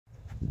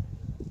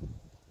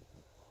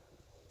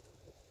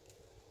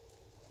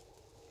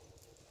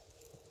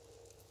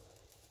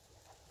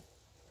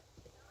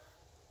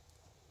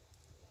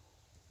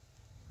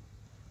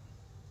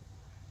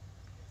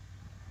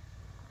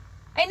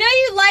I know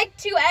you like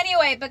to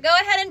anyway, but go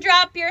ahead and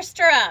drop your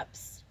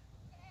stirrups.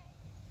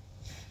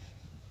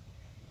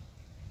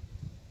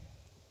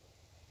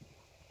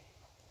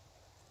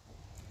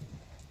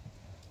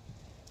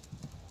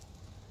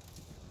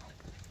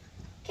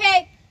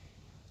 Okay,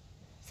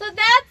 so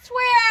that's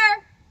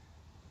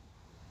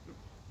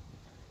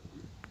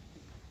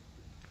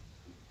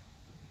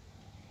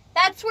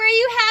where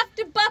you have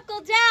to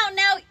buckle down.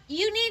 Now,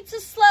 you need to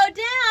slow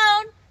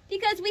down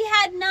because we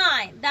had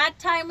 9. That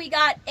time we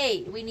got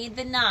 8. We need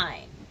the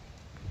 9.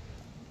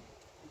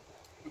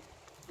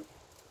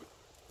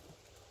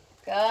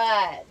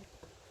 Good.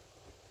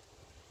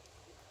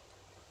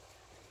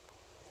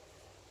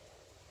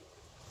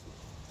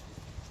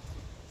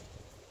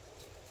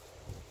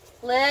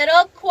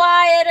 Little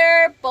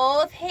quieter,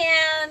 both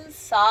hands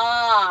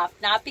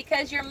soft, not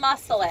because you're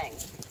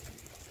muscling.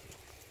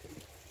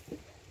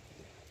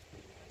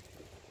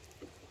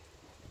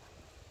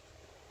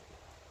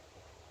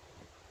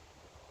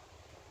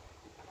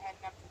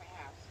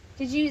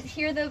 Did you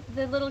hear the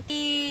little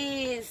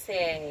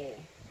easy?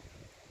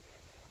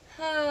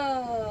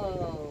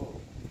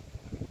 Ho.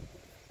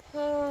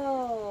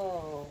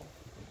 Ho.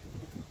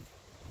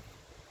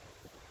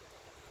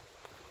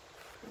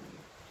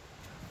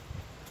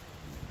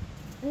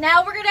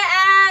 Now we're going to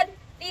add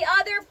the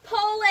other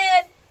pull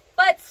in,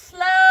 but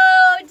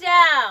slow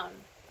down.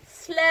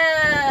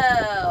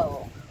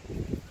 Slow.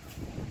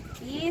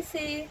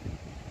 Easy.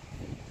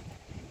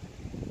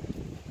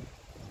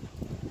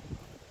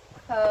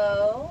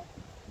 Ho.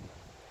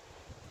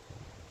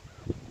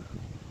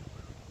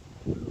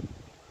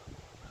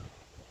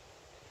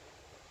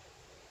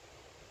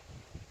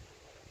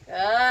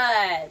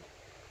 Good.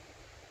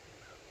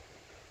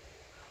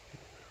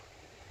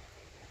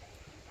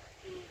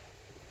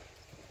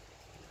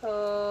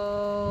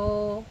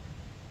 Ho.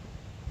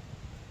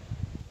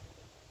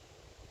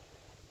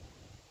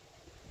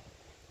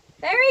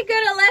 Very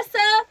good,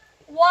 Alyssa.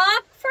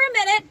 Walk for a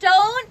minute.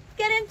 Don't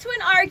get into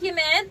an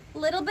argument. A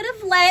little bit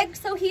of leg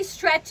so he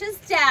stretches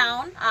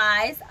down.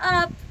 Eyes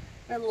up.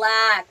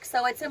 Relax.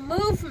 So it's a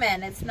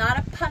movement. It's not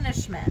a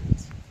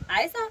punishment.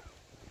 Eyes up.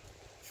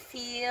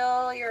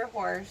 Feel your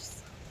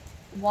horse.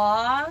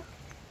 Walk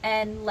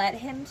and let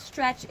him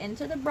stretch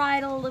into the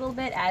bridle a little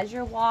bit as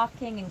you're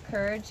walking.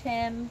 Encourage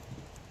him.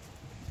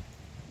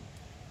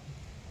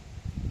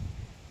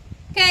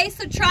 Okay,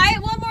 so try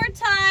it one more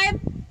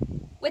time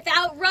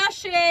without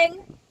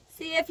rushing.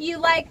 See if you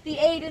like the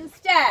 8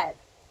 instead.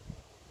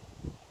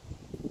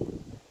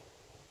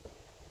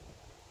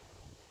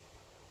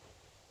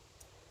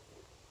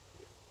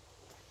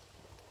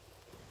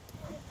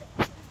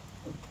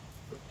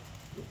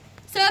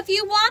 So if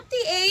you want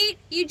the 8,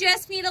 you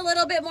just need a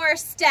little bit more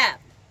step.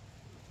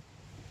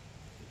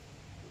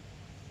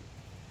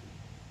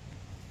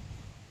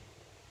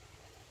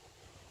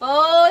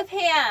 Both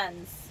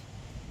hands.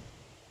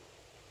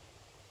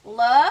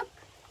 Look.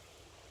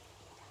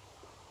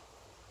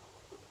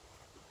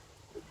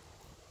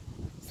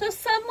 So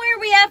somewhere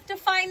we have to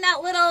find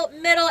that little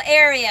middle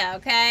area,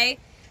 okay?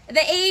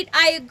 The 8,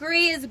 I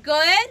agree, is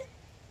good,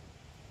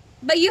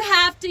 but you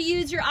have to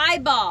use your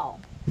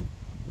eyeball.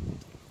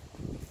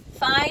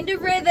 Find a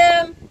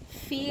rhythm,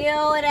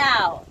 feel it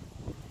out.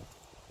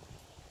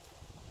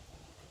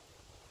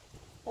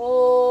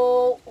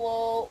 Whoa,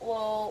 whoa,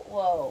 whoa,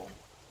 whoa.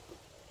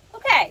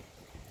 Okay,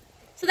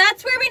 so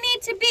that's where we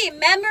need to be.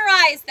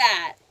 Memorize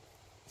that.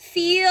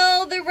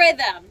 Feel the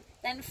rhythm.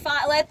 Then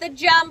let the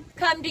jump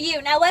come to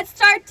you. Now let's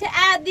start to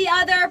add the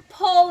other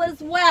pull as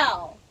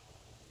well.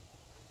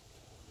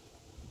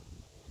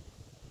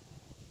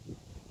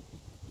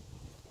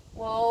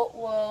 Whoa,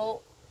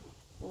 whoa,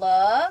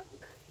 look.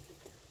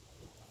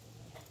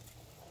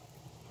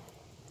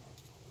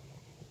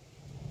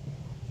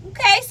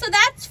 Okay, so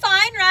that's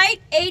fine, right?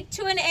 8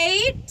 to an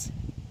 8.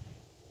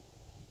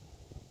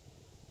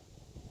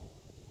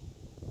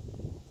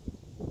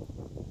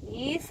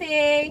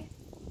 Easy.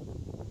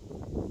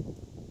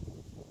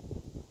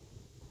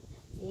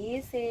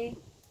 Easy.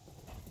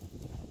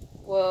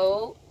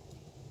 Whoa.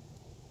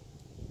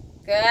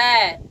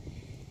 Good.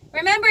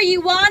 Remember,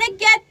 you want to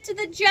get to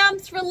the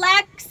jumps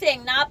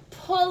relaxing, not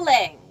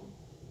pulling.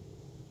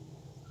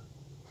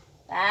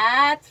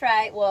 That's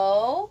right.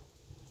 Whoa.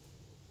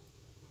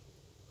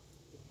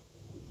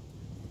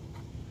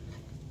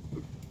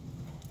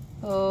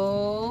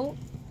 Oh.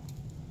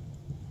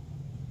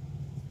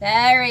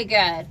 Very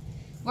good.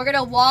 We're going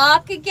to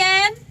walk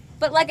again,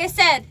 but like I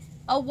said,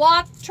 a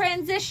walk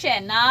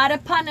transition, not a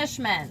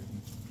punishment.